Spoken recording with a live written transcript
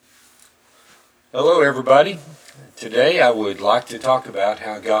Hello, everybody. Today I would like to talk about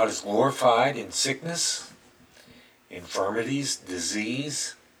how God is glorified in sickness, infirmities,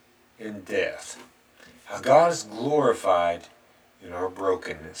 disease, and death. How God is glorified in our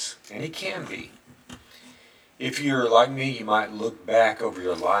brokenness, and He can be. If you're like me, you might look back over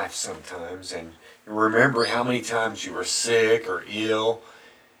your life sometimes and remember how many times you were sick or ill,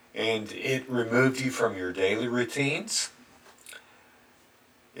 and it removed you from your daily routines.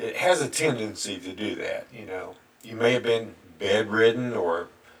 It has a tendency to do that, you know. You may have been bedridden or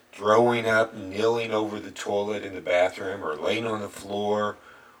throwing up, kneeling over the toilet in the bathroom, or laying on the floor,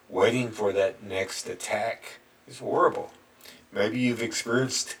 waiting for that next attack. It's horrible. Maybe you've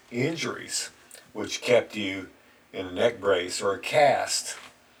experienced injuries, which kept you in a neck brace or a cast.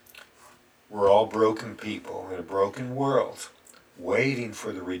 We're all broken people in a broken world, waiting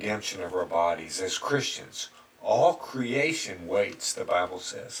for the redemption of our bodies as Christians. All creation waits, the Bible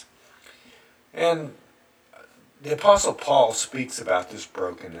says. And the Apostle Paul speaks about this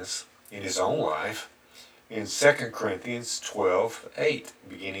brokenness in his own life in 2 Corinthians 12:8,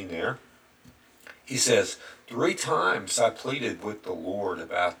 beginning there. He says, 3 times I pleaded with the Lord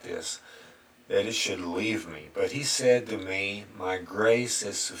about this, that it should leave me. But he said to me, my grace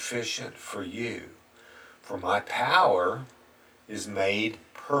is sufficient for you, for my power is made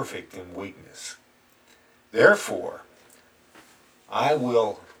perfect in weakness. Therefore, I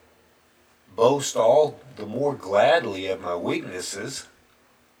will boast all the more gladly of my weaknesses,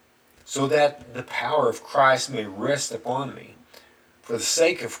 so that the power of Christ may rest upon me. For the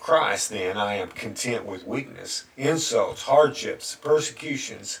sake of Christ, then, I am content with weakness, insults, hardships,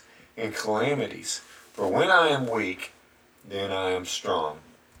 persecutions, and calamities. For when I am weak, then I am strong.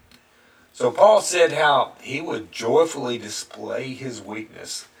 So Paul said how he would joyfully display his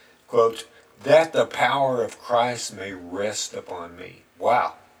weakness, quote, that the power of Christ may rest upon me.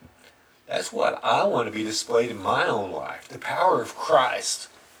 Wow. That's what I want to be displayed in my own life, the power of Christ.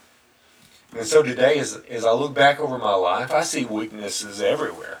 And so today, as I look back over my life, I see weaknesses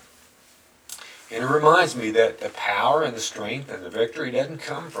everywhere. And it reminds me that the power and the strength and the victory doesn't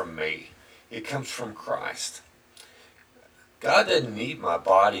come from me. It comes from Christ. God doesn't need my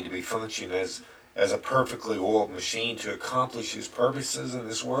body to be functioning as a perfectly oiled machine to accomplish His purposes in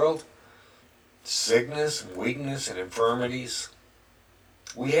this world. Sickness and weakness and infirmities,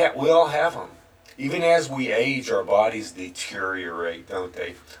 we all have them. Even as we age, our bodies deteriorate, don't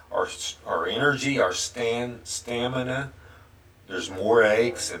they? Our energy, our stamina, there's more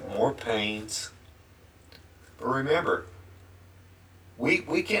aches and more pains. But remember,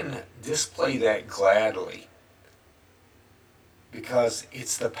 we can display that gladly because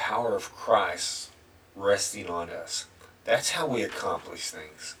it's the power of Christ resting on us. That's how we accomplish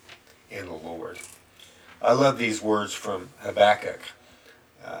things in the Lord. I love these words from Habakkuk.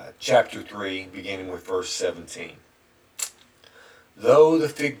 Chapter 3, beginning with verse 17. Though the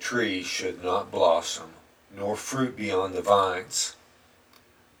fig tree should not blossom, nor fruit be on the vines,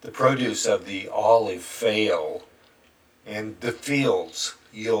 the produce of the olive fail, and the fields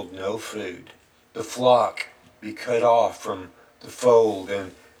yield no food, the flock be cut off from the fold,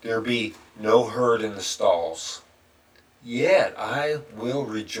 and there be no herd in the stalls, yet I will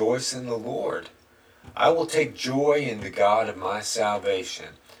rejoice in the Lord. I will take joy in the God of my salvation.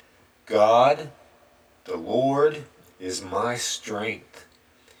 God, the Lord, is my strength.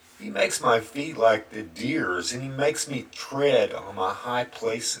 He makes my feet like the deer's, and He makes me tread on my high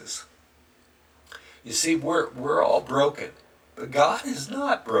places. You see, we're all broken, but God is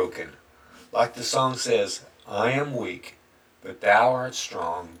not broken. Like the song says, I am weak, but Thou art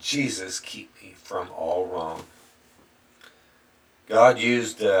strong. Jesus, keep me from all wrong. God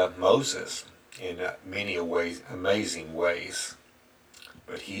used Moses in many ways, amazing ways.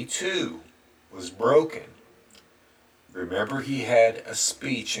 But he too was broken. Remember, he had a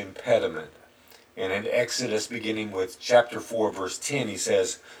speech impediment. And in Exodus, beginning with chapter 4, verse 10, it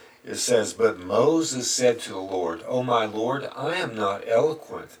says, But Moses said to the Lord, O my Lord, I am not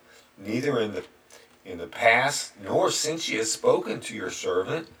eloquent, neither in the past, nor since ye have spoken to your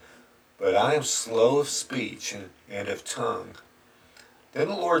servant, but I am slow of speech and of tongue. Then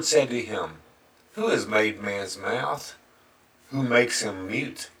the Lord said to him, Who has made man's mouth? Who makes him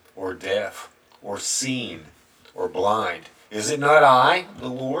mute, or deaf, or seen, or blind? Is it not I, the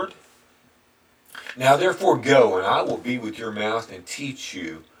Lord? Now therefore go, and I will be with your mouth and teach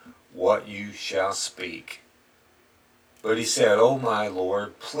you what you shall speak. But he said, O my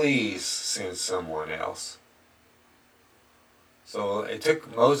Lord, please send someone else. So it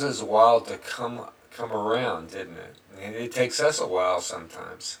took Moses a while to come around, didn't it? And it takes us a while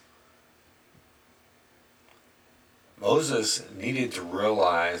sometimes. Moses needed to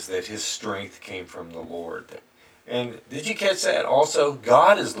realize that his strength came from the Lord. And did you catch that also?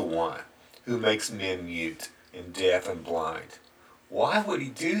 God is the one who makes men mute and deaf and blind. Why would he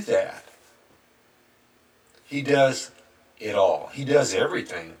do that? He does it all. He does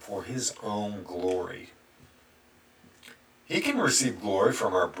everything for his own glory. He can receive glory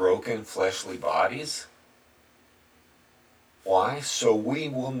from our broken fleshly bodies. Why? So we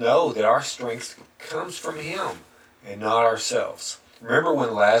will know that our strength comes from him and not ourselves. Remember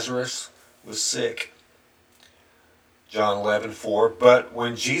when Lazarus was sick? John 11:4. But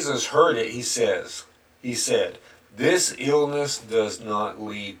when Jesus heard it, he said, this illness does not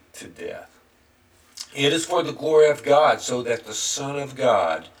lead to death. It is for the glory of God, so that the Son of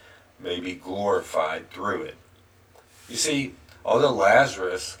God may be glorified through it. You see, although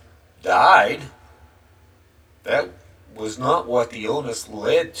Lazarus died, that was not what the illness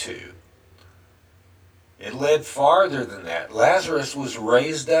led to. It led farther than that. Lazarus was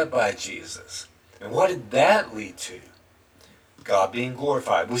raised up by Jesus. And what did that lead to? God being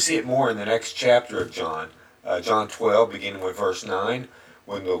glorified. We see it more in the next chapter of John. John 12, beginning with verse 9.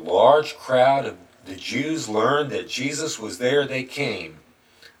 When the large crowd of the Jews learned that Jesus was there, they came,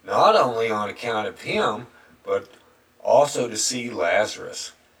 not only on account of him, but also to see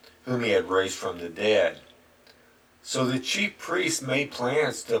Lazarus, whom he had raised from the dead. So the chief priests made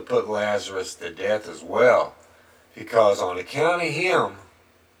plans to put Lazarus to death as well, because on account of him,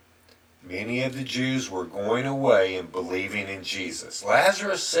 many of the Jews were going away and believing in Jesus.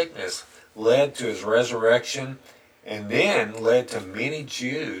 Lazarus' sickness led to his resurrection, and then led to many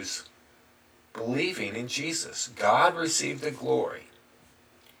Jews believing in Jesus. God received the glory.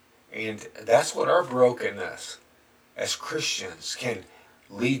 And that's what our brokenness as Christians can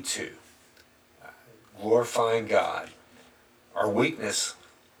lead to. Glorifying God. Our weakness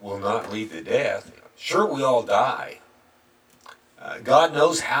will not lead to death. Sure, we all die. God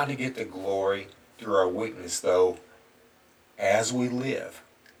knows how to get the glory through our weakness, though, as we live.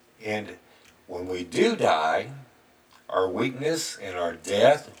 And when we do die, our weakness and our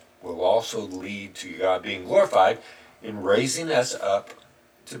death will also lead to God being glorified in raising us up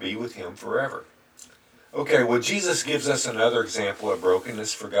to be with him forever. Okay, well, Jesus gives us another example of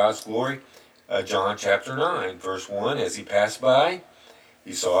brokenness for God's glory. John chapter 9, verse 1, as he passed by,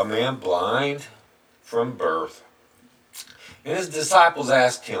 he saw a man blind from birth. And his disciples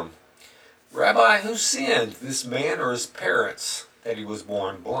asked him, Rabbi, who sinned, this man or his parents, that he was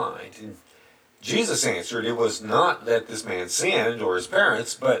born blind? And Jesus answered, it was not that this man sinned or his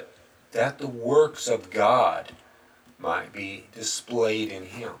parents, but that the works of God might be displayed in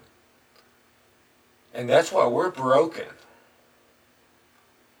him. And that's why we're broken.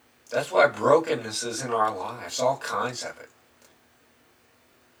 That's why brokenness is in our lives, all kinds of it.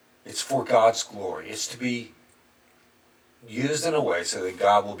 It's for God's glory. It's to be used in a way so that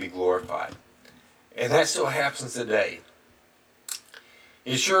God will be glorified. And that still happens today.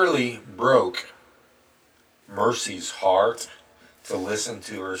 It surely broke Mercy's heart to listen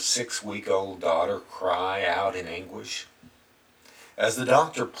to her 6-week-old daughter cry out in anguish. As the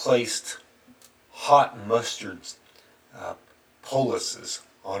doctor placed hot mustard poultices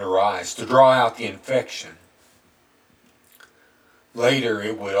on her eyes to draw out the infection. Later,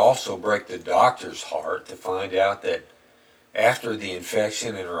 it would also break the doctor's heart to find out that after the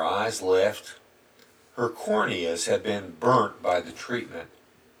infection in her eyes left, her corneas had been burnt by the treatment.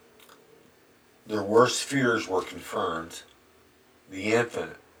 Their worst fears were confirmed. The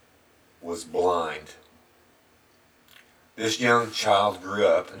infant was blind. This young child grew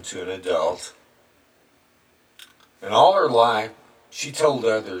up into an adult, and all her life she told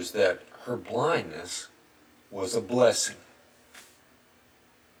others that her blindness was a blessing.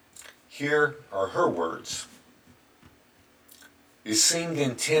 Here are her words. It seemed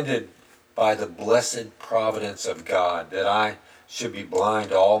intended by the blessed providence of God that I should be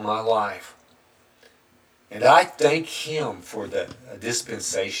blind all my life. And I thank him for the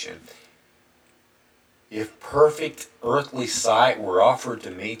dispensation. If perfect earthly sight were offered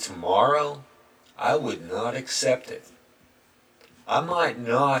to me tomorrow, I would not accept it. I might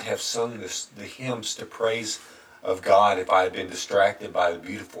not have sung the hymns to praise of God if I had been distracted by the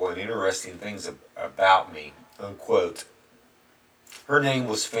beautiful and interesting things about me, unquote. Her name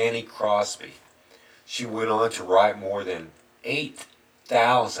was Fanny Crosby. She went on to write more than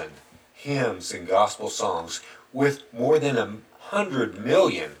 8,000 hymns and gospel songs with more than 100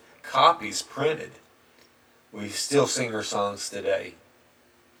 million copies printed. We still sing her songs today.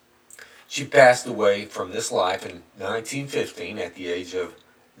 She passed away from this life in 1915 at the age of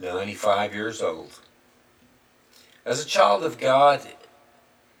 95 years old. As a child of God,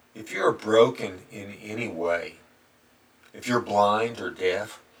 if you're broken in any way, If you're blind or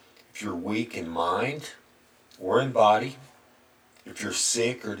deaf, if you're weak in mind or in body, if you're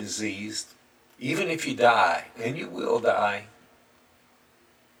sick or diseased, even if you die, and you will die,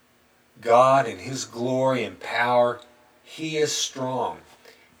 God in His glory and power, He is strong,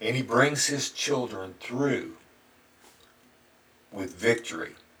 and He brings His children through with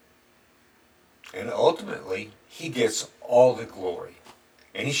victory. And ultimately, He gets all the glory,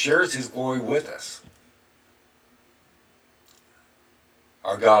 and He shares His glory with us.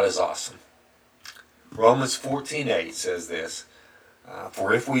 Our God is awesome. Romans 14:8 says this,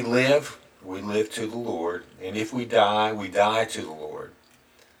 for if we live to the Lord, and if we die to the Lord.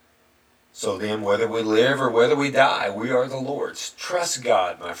 So then, whether we live or whether we die, we are the Lord's. Trust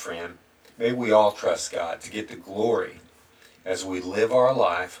God, my friend. May we all trust God to get the glory as we live our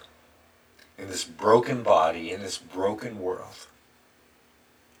life in this broken body, in this broken world.